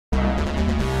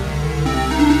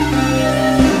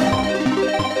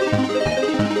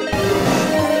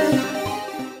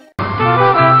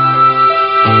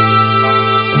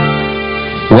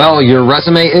Well, your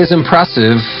resume is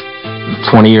impressive.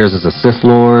 20 years as a Sith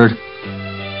Lord,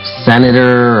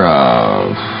 Senator,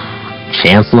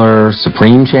 Chancellor,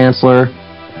 Supreme Chancellor.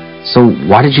 So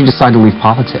why did you decide to leave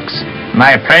politics?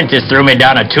 My apprentice threw me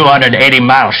down a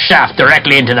 280-mile shaft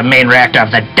directly into the main reactor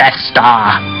of the Death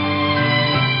Star.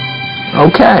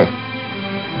 Okay.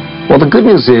 Well, the good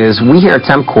news is we here at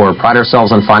TempCorp pride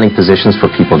ourselves on finding positions for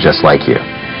people just like you.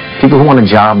 People who want a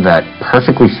job that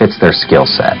perfectly fits their skill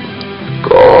set.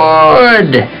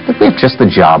 Good. I think we have just the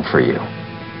job for you.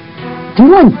 Do you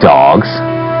like dogs?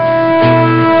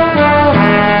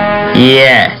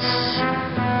 Yes.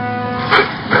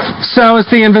 So is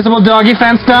the invisible doggy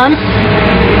fence done?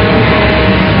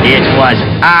 It was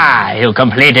I who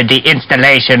completed the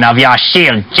installation of your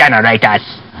shield generators.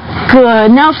 Good,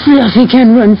 now Fluffy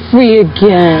can run free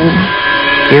again.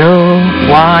 You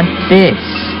want this,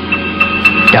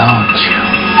 don't you?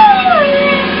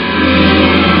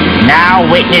 Now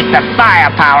witness the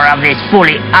firepower of this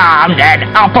fully armed and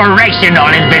operational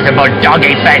invisible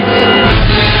doggy fence.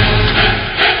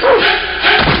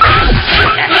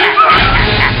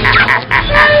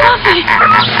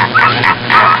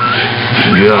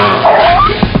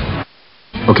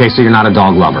 Okay, so you're not a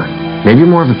dog lover. Maybe you're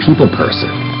more of a people person.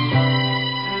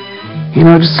 You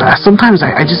know, sometimes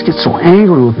I just get so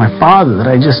angry with my father that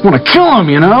I just want to kill him,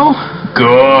 you know?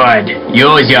 Good.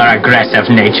 Use your aggressive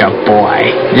nature, boy.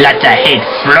 Let the hate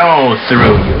flow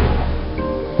through you.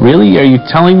 Really? Are you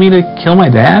telling me to kill my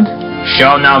dad?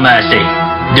 Show no mercy.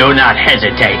 Do not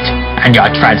hesitate, and your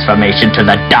transformation to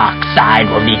the dark side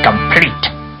will be complete.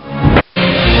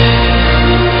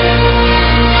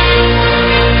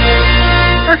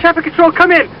 Air traffic control,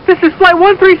 come in. This is flight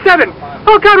 137.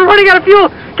 Oh God, we're running out of fuel.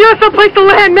 Get us someplace to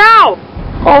land now.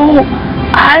 Oh,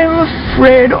 I'm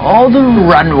afraid all the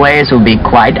runways will be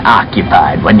quite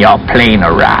occupied when your plane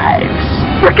arrives.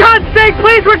 For God's sake,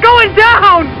 please, we're going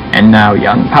down. And now,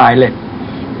 young pilot,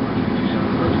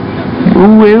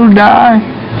 you will die.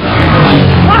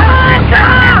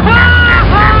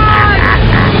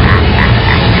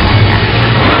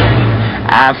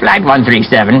 Flight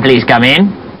 137, please come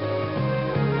in.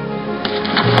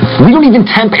 We don't even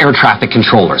temp air traffic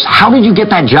controllers. How did you get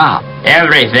that job?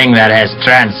 Everything that has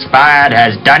transpired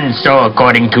has done so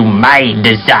according to my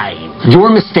design. You're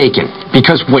mistaken,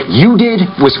 because what you did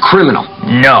was criminal.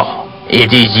 No, it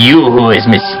is you who is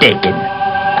mistaken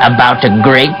about a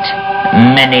great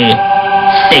many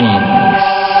things.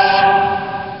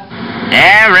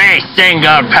 Every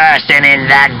single person in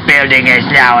that building is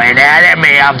now an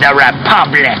enemy of the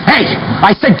Republic. Hey,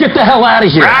 I said get the hell out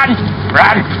of here. Run!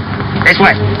 Run! This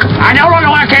way. I don't want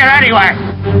to work here anyway.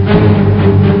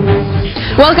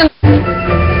 Welcome.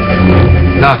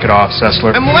 Knock it off,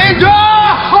 Sessler. And Melinda!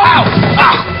 Ow!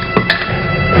 Ow!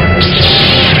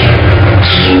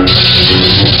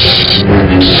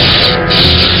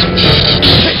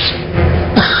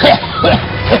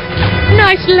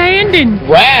 Nice landing.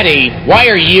 Ratty, why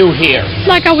are you here?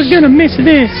 Like I was gonna miss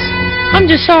this. I'm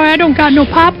just sorry I don't got no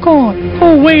popcorn.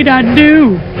 Oh, wait, I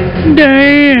do.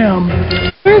 Damn.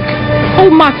 Look,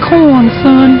 hold my corn,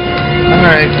 son. All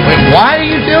right, wait, what are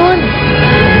you doing?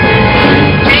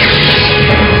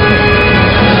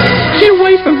 Get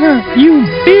away from her, you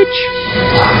bitch.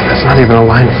 That's not even a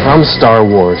line from Star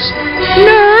Wars.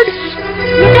 Nerd.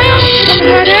 Look out.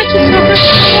 Coming right at you, sucker.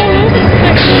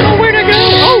 Oh, where'd I go?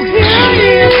 Oh, here I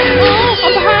am. Oh,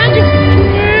 I'm behind you.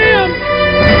 Damn.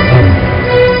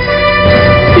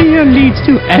 Fear leads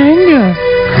to anger.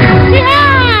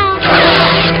 Yeah.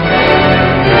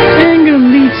 Anger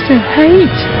leads to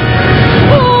hate.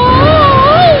 Oh.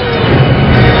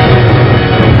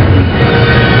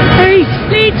 Hate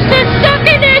leads to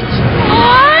sucking it.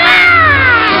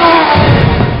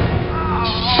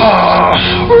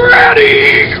 Ratty!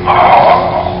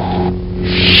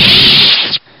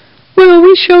 Well,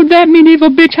 we showed that medieval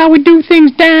bitch how we do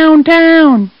things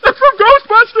downtown. That's from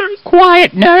Ghostbusters.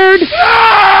 Quiet, nerd.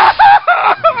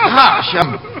 Hush.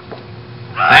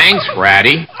 Thanks,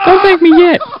 Ratty. Don't thank me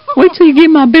yet. Wait till you get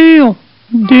my bill.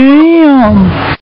 Damn.